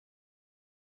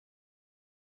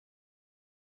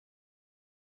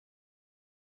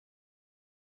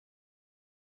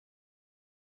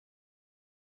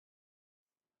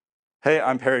Hey,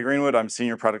 I'm Perry Greenwood. I'm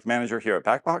Senior Product Manager here at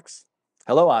BackBox.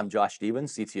 Hello, I'm Josh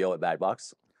Stevens, CTO at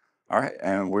BackBox. All right,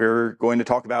 and we're going to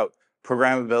talk about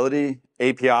programmability,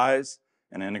 APIs,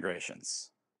 and integrations.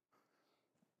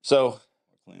 So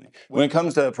when it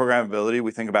comes to programmability, we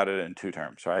think about it in two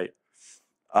terms, right?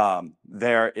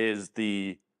 There is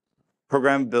the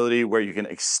programmability where you can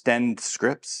extend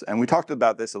scripts, and we talked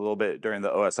about this a little bit during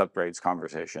the OS upgrades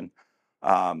conversation.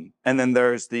 And then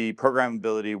there's the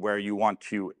programmability where you want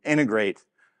to integrate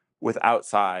with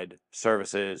outside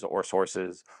services or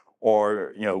sources,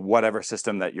 or whatever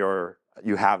system that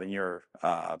you have in your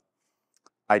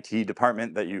IT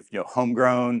department that you've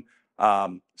homegrown.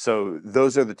 So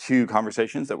those are the two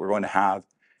conversations that we're going to have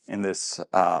in this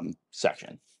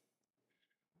section.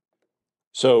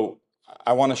 So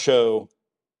I want to show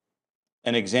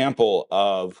an example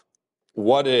of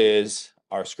what is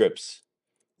our scripts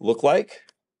look like.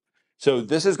 So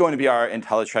this is going to be our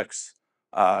IntelliChecks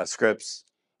scripts.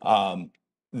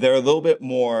 They're a little bit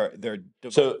more,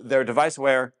 they're device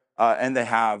aware, and they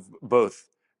have both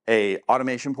a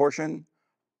automation portion,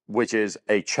 which is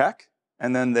a check,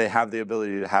 and then they have the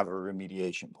ability to have a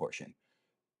remediation portion.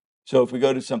 So if we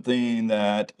go to something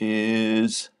that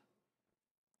is,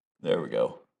 there we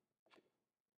go,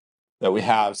 that we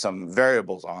have some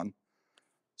variables on.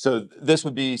 So this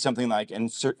would be something like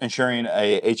ensuring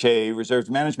a HA reserved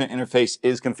management interface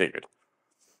is configured.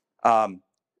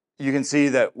 You can see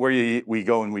that where we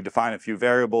go and we define a few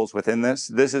variables within this.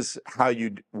 This is how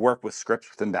you work with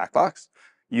scripts within BackBox.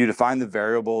 You define the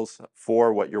variables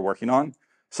for what you're working on.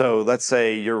 So let's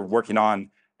say you're working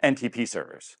on NTP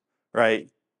servers, right?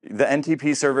 The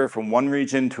NTP server from one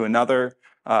region to another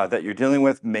that you're dealing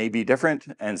with may be different.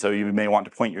 And so you may want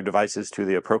to point your devices to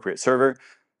the appropriate server.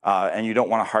 And you don't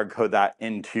want to hard code that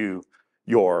into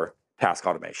your task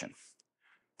automation.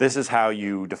 This is how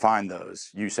you define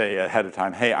those. You say ahead of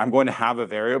time, hey, I'm going to have a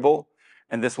variable,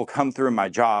 and this will come through in my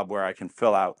job where I can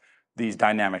fill out these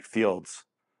dynamic fields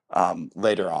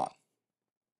later on.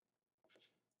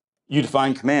 You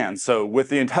define commands. So with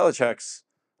the IntelliChecks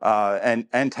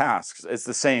and tasks, it's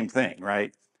the same thing,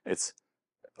 right? It's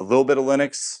a little bit of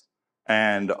Linux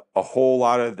and a whole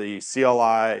lot of the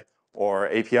CLI or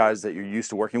APIs that you're used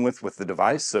to working with the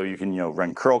device. So you can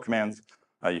run curl commands.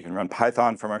 You can run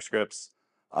Python from our scripts.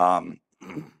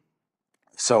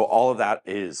 So all of that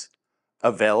is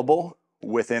available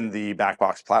within the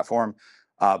BackBox platform,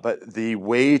 but the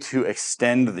way to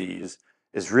extend these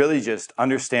is really just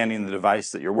understanding the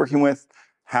device that you're working with,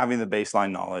 having the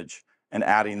baseline knowledge, and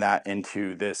adding that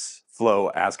into this flow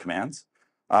as commands.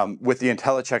 With the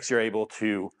IntelliChecks, you're able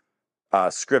to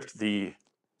script the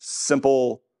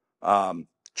simple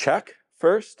check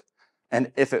first,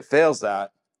 and if it fails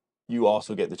that, you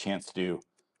also get the chance to do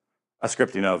a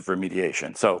scripting of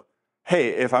remediation. So, hey,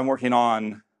 if I'm working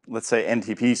on, let's say,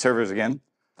 NTP servers again,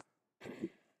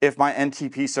 if my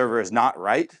NTP server is not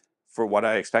right for what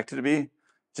I expect it to be,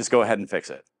 just go ahead and fix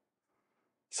it.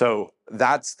 So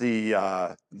that's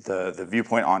the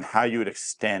viewpoint on how you would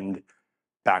extend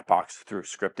BackBox through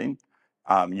scripting.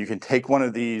 You can take one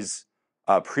of these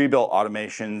pre-built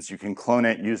automations, you can clone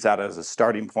it, use that as a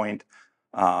starting point.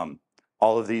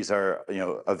 All of these are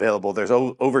available. There's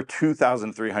over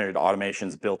 2,300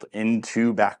 automations built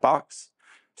into BackBox.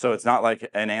 So it's not like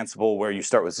an Ansible where you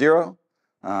start with 0.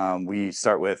 We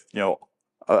start with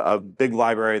a big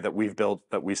library that we've built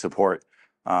that we support.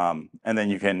 And then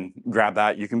you can grab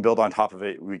that. You can build on top of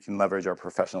it. We can leverage our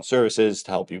professional services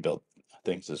to help you build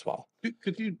things as well.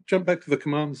 Could you jump back to the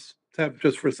commands tab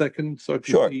just for a second so I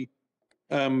can Sure. see?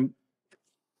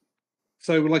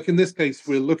 So like in this case,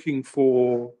 we're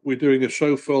doing a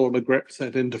show full and a grep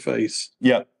set interface.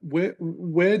 Yeah.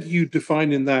 Where do you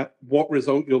define in that what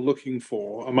result you're looking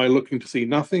for? Am I looking to see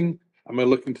nothing? Am I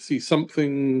looking to see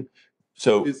something?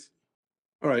 So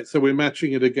all right, so we're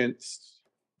matching it against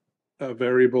a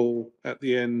variable at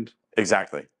the end.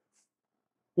 Exactly.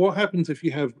 What happens if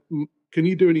you have, can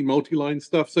you do any multi-line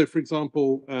stuff? So for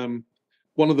example,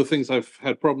 one of the things I've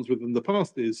had problems with in the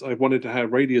past is I've wanted to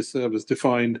have radius servers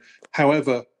defined.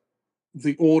 However,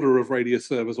 the order of radius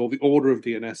servers or the order of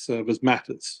DNS servers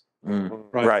matters,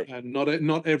 right? And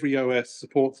not every OS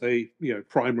supports a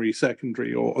primary,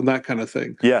 secondary, or that kind of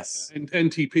thing. Yes. And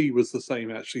NTP was the same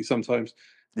actually sometimes.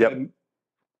 Yep.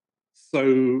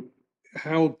 So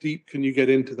how deep can you get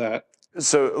into that?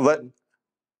 So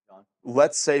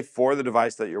let's say for the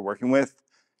device that you're working with,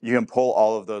 you can pull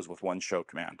all of those with one show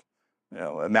command.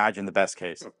 Imagine the best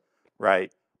case,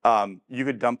 right? You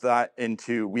could dump that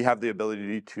into, we have the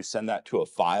ability to send that to a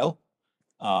file.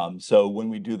 So when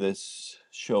we do this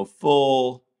show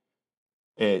full,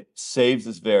 it saves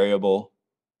this variable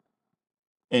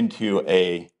into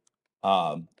a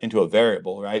into a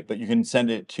variable, right? But you can send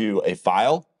it to a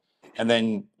file, and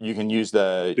then you can use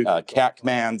the cat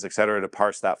commands, et cetera, to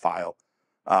parse that file.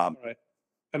 Right.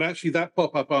 And actually, that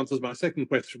pop-up answers my second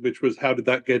question, which was how did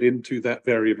that get into that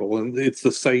variable? And it's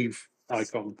the save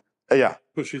icon. Yeah.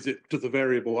 Pushes it to the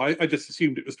variable. I just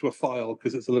assumed it was to a file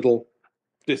because it's a little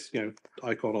disk,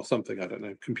 icon or something. I don't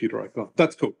know, computer icon.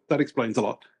 That's cool. That explains a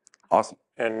lot. Awesome.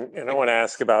 And I want to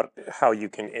ask about how you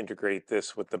can integrate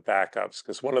this with the backups,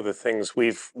 because one of the things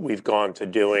we've gone to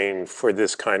doing for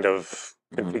this kind of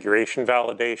configuration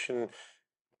validation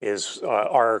is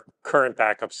our current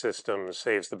backup system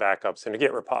saves the backups in a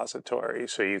Git repository.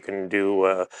 So you can do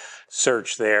a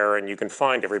search there and you can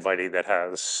find everybody that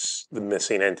has the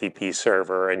missing NTP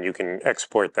server, and you can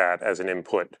export that as an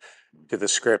input to the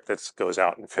script that goes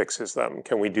out and fixes them.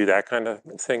 Can we do that kind of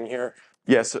thing here?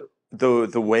 Yes.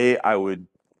 The way I would,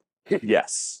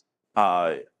 yes.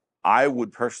 I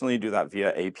would personally do that via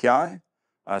API.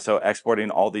 So exporting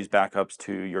all these backups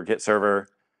to your Git server,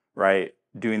 right?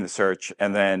 Doing the search,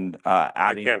 and then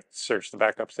adding. I can't search the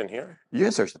backups in here You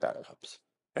can search the backups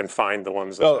and find the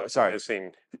ones that are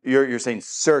missing. You're saying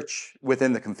search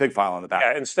within the config file on the back.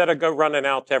 Yeah, instead of go running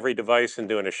out to every device and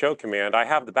doing a show command, I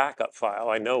have the backup file.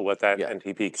 I know what that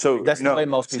NTP. So That's the way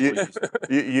most people use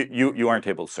it. You aren't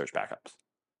able to search backups.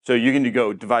 So you can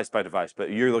go device by device, but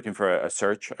you're looking for a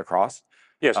search across.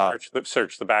 Yes,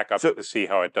 search the backup to see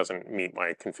how it doesn't meet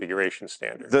my configuration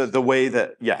standards. The way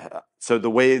that so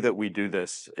the way that we do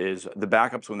this is the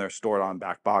backups, when they're stored on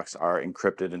BackBox, are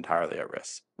encrypted entirely at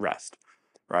rest,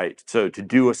 right? So to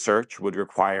do a search would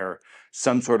require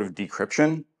some sort of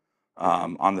decryption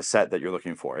on the set that you're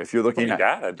looking for. If you're looking at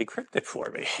data, decrypt it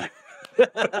for me.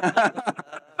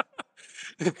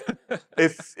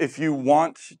 if you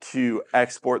want to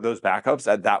export those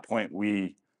backups, at that point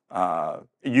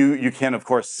you can of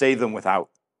course save them without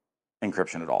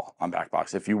encryption at all on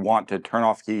BackBox. If you want to turn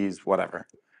off keys, whatever,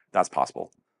 that's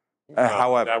possible.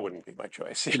 However, that wouldn't be my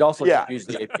choice. You could also just use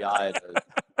the API.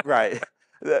 Right.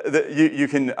 You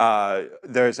can.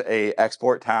 There's a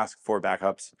export task for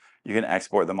backups. You can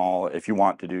export them all if you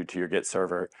want to your Git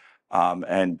server,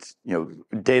 and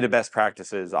data best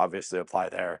practices obviously apply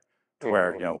there, to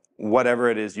where whatever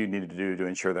it is you need to do to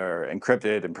ensure they're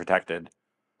encrypted and protected,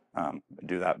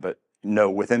 do that. But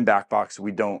no, within BackBox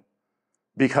we don't,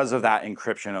 because of that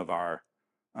encryption of our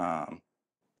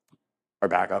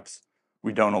backups,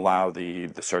 we don't allow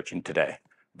the searching today.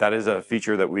 That is a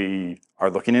feature that we are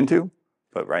looking into,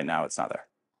 but right now it's not there.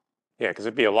 Yeah, because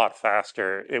it'd be a lot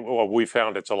faster. Well, we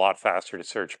found it's a lot faster to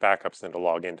search backups than to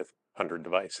log into 100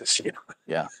 devices.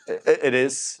 Yeah, it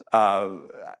is.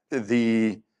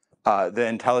 The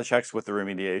IntelliChecks with the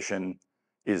remediation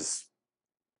is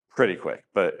pretty quick,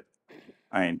 but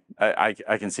I mean,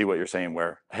 I can see what you're saying.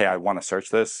 Where, hey, I want to search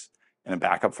this in a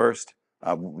backup first.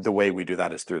 The way we do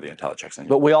that is through the IntelliChecks engine.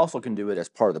 but we also can do it as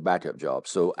part of the backup job.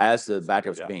 So as the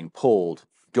backup's being pulled,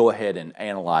 go ahead and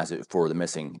analyze it for the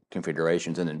missing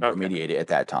configurations and then remediate it at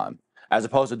that time. As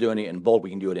opposed to doing it in bulk, we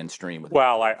can do it in stream.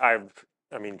 Well, I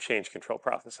mean, change control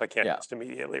process. I can't just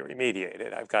immediately remediate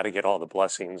it. I've got to get all the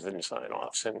blessings and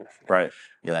sign-offs and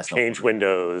that's change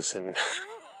windows and.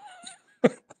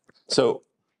 So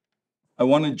I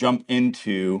want to jump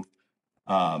into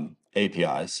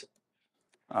APIs.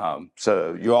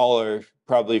 So you all are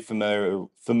probably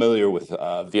familiar with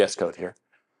VS Code here.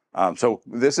 So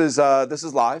this is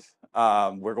live.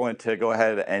 We're going to go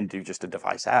ahead and do just a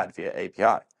device add via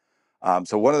API.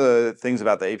 So one of the things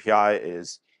about the API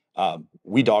is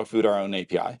we dog food our own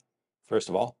API, first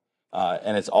of all,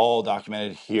 and it's all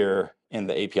documented here in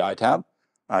the API tab.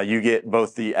 You get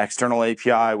both the external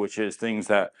API, which is things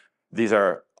that these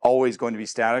are always going to be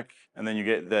static, and then you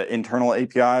get the internal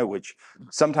API, which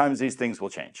sometimes these things will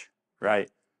change, right?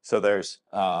 So there's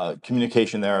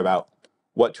communication there about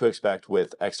what to expect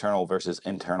with external versus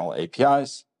internal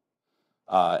APIs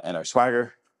and our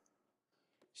Swagger.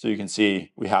 So you can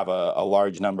see we have a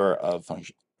large number of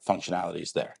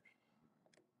functionalities there.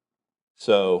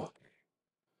 So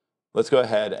let's go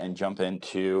ahead and jump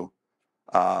into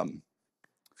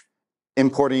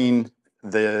importing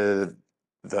the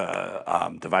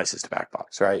devices to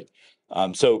BackBox, right?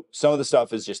 So some of the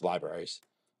stuff is just libraries.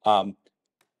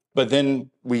 But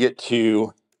then we get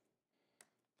to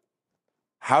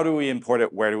how do we import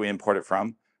it? Where do we import it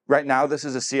from? Right now, this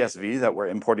is a CSV that we're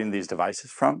importing these devices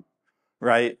from,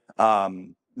 right?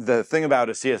 The thing about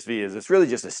a CSV is it's really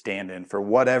just a stand-in for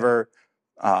whatever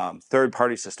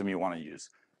third-party system you want to use.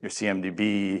 Your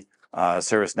CMDB,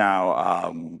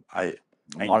 ServiceNow,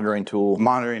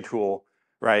 monitoring tool,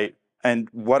 right? And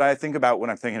what I think about when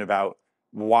I'm thinking about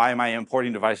why am I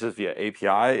importing devices via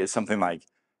API is something like,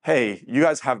 hey, you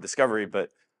guys have discovery,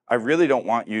 but I really don't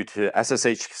want you to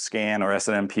SSH scan or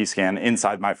SNMP scan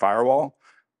inside my firewall.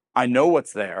 I know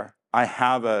what's there. I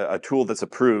have a tool that's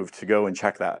approved to go and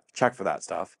check for that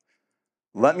stuff.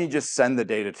 Let me just send the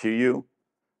data to you,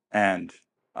 and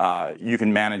you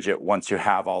can manage it once you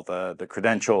have all the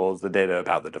credentials, the data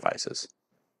about the devices.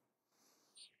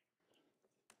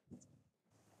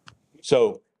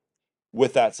 So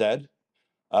with that said,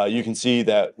 you can see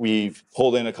that we've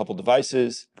pulled in a couple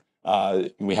devices.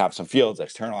 We have some fields,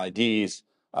 external IDs,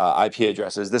 IP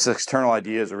addresses. This external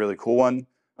ID is a really cool one.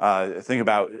 Think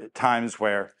about times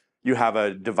where you have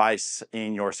a device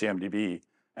in your CMDB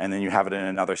and then you have it in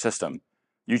another system.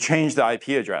 You change the IP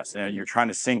address and you're trying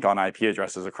to sync on IP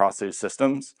addresses across these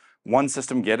systems. One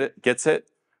system gets it,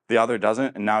 the other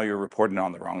doesn't, and now you're reporting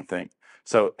on the wrong thing.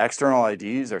 So external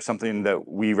IDs are something that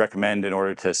we recommend in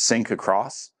order to sync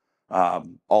across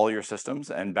all your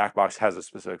systems, and BackBox has a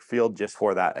specific field just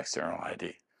for that external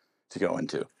ID to go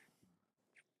into.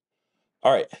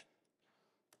 All right.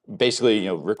 Basically,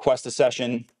 request a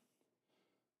session,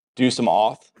 do some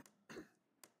auth,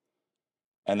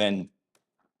 and then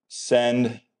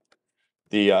send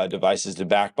the devices to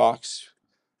BackBox.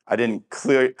 I didn't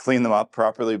clean them up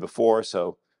properly before,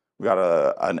 so we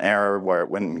got an error where it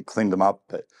went and cleaned them up.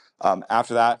 But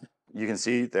after that, you can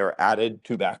see they're added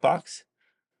to BackBox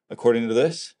according to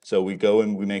this. So we go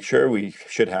and we make sure we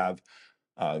should have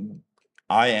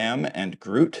IAM and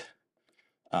Groot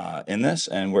in this,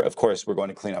 and of course we're going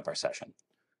to clean up our session.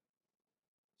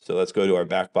 So let's go to our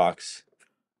BackBox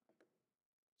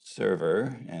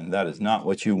server, and that is not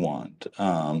what you want.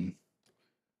 We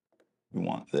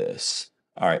want this.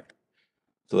 All right,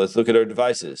 so let's look at our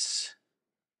devices.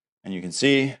 And you can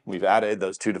see we've added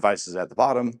those two devices at the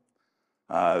bottom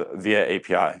via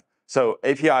API. So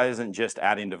API isn't just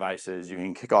adding devices. You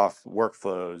can kick off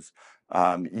workflows.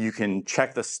 You can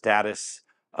check the status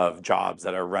of jobs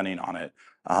that are running on it.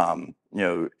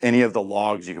 Any of the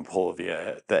logs you can pull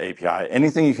via the API.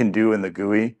 Anything you can do in the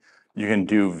GUI, you can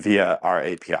do via our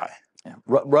API. Yeah.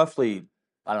 Roughly,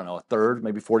 I don't know, a third,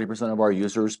 maybe 40% of our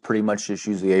users pretty much just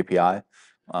use the API.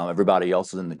 Everybody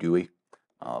else is in the GUI.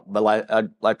 But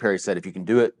like Perry said, if you can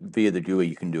do it via the GUI,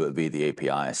 you can do it via the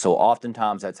API. So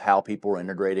oftentimes that's how people are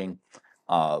integrating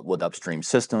with upstream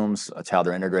systems. That's how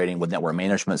they're integrating with network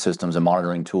management systems and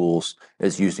monitoring tools,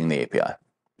 is using the API.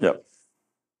 Yep.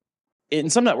 In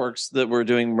some networks that we're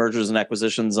doing mergers and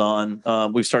acquisitions on,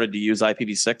 we've started to use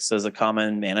IPv6 as a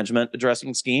common management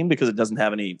addressing scheme because it doesn't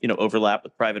have any overlap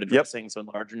with private addressing. Yep. So in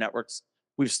larger networks,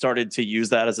 we've started to use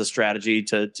that as a strategy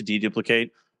to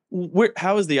deduplicate.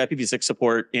 How is the IPv6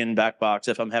 support in BackBox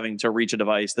if I'm having to reach a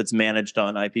device that's managed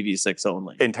on IPv6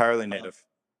 only? Entirely native.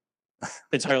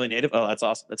 Entirely native? Oh, that's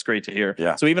awesome. That's great to hear.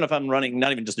 Yeah. So even if I'm running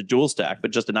not even just a dual stack,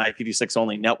 but just an IPv6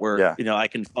 only network, yeah. I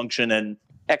can function and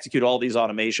execute all these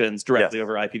automations directly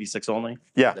over IPv6 only?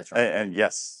 Yeah, that's right. And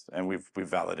yes, and we've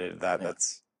validated that.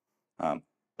 Yeah.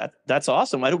 That's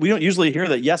awesome. We don't usually hear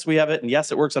that, yes, we have it, and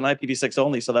yes, it works on IPv6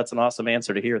 only, so that's an awesome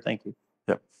answer to hear. Thank you.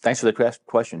 Yep. Thanks for the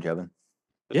question, Kevin.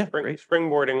 Yeah, great.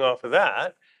 Springboarding off of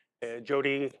that,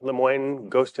 Jody Lemoyne,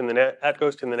 Ghost in the Net, at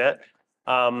Ghost in the Net,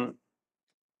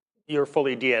 you're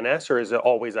fully DNS, or is it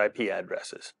always IP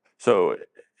addresses? So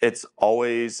it's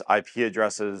always IP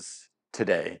addresses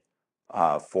today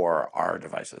for our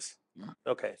devices.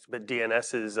 Okay, but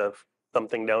DNS is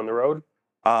something down the road?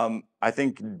 I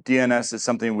think DNS is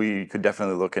something we could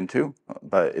definitely look into,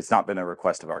 but it's not been a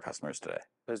request of our customers today.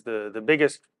 Because the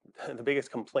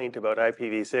biggest complaint about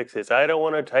IPv6 is I don't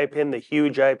want to type in the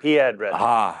huge IP address.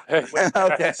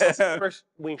 Okay. First,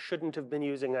 we shouldn't have been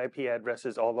using IP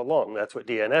addresses all along. That's what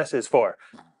DNS is for.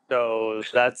 So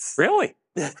that's really,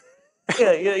 yeah,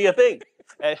 you think,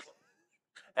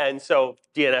 and so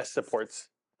DNS supports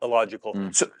a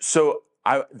logical. So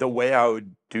the way I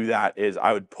would do that is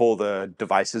I would pull the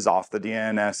devices off the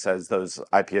DNS as those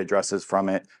IP addresses from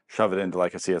it, shove it into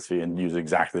like a CSV, and use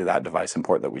exactly that device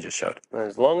import that we just showed.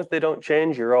 As long as they don't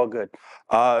change, you're all good.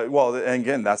 Well, and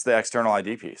again, that's the external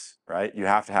ID piece, right? You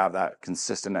have to have that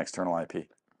consistent external IP.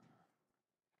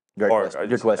 Good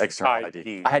question. External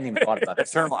ID. I hadn't even thought about that.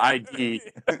 External ID.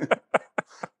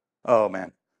 Oh,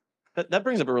 man. That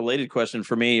brings up a related question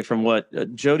for me from what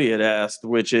Jody had asked,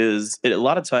 which is a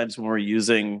lot of times when we're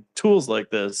using tools like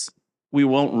this, we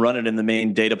won't run it in the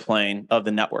main data plane of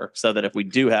the network, so that if we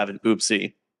do have an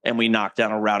oopsie and we knock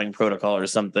down a routing protocol or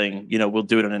something, we'll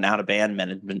do it in an out-of-band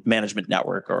management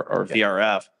network or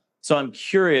VRF. So I'm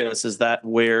curious, is that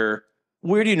where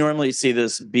do you normally see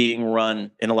this being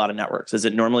run in a lot of networks? Is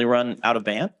it normally run out of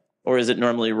band, or is it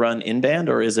normally run in band,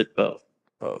 or is it both?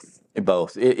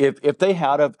 Both. If they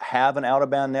have an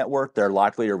out-of-band network, they're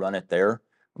likely to run it there.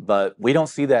 But we don't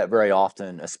see that very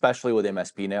often, especially with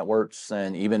MSP networks,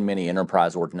 and even many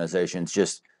enterprise organizations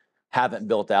just haven't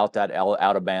built out that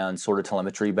out-of-band sort of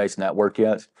telemetry-based network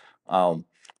yet.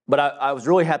 But I was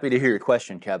really happy to hear your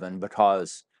question, Kevin,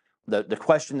 because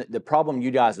the problem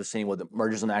you guys have seen with the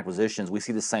mergers and acquisitions, we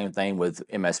see the same thing with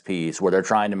MSPs, where they're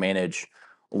trying to manage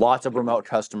lots of remote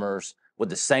customers with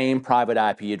the same private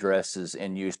IP addresses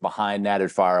in use behind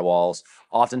natted firewalls,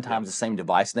 oftentimes the same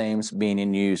device names being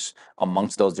in use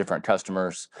amongst those different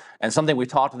customers. And something we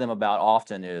talk to them about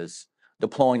often is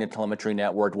deploying a telemetry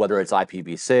network, whether it's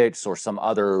IPv6 or some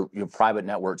other private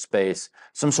network space,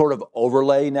 some sort of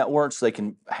overlay network so they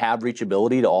can have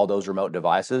reachability to all those remote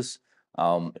devices.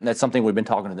 And that's something we've been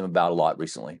talking to them about a lot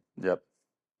recently. Yep.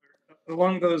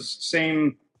 Along those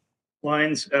same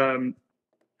lines,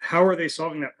 how are they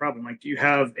solving that problem? Like, do you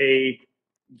have a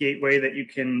gateway that you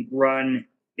can run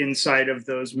inside of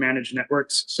those managed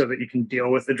networks so that you can deal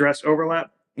with address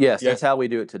overlap? Yes, that's how we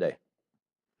do it today.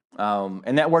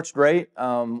 And that works great.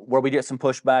 Where we get some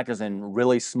pushback is in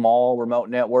really small remote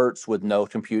networks with no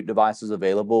compute devices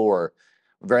available or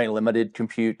very limited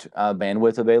compute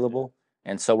bandwidth available.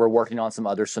 And so we're working on some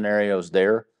other scenarios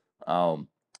there.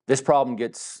 This problem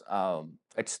gets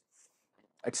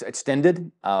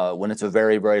extended when it's a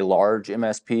very, very large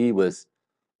MSP with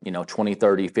 20,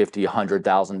 30, 50,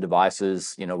 100,000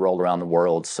 devices rolled around the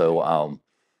world. So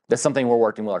that's something we're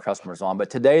working with our customers on. But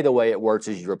today, the way it works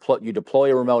is you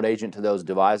deploy a remote agent to those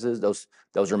devices,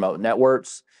 those remote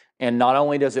networks. And not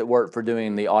only does it work for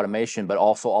doing the automation, but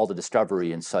also all the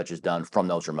discovery and such is done from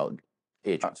those remote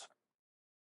agents.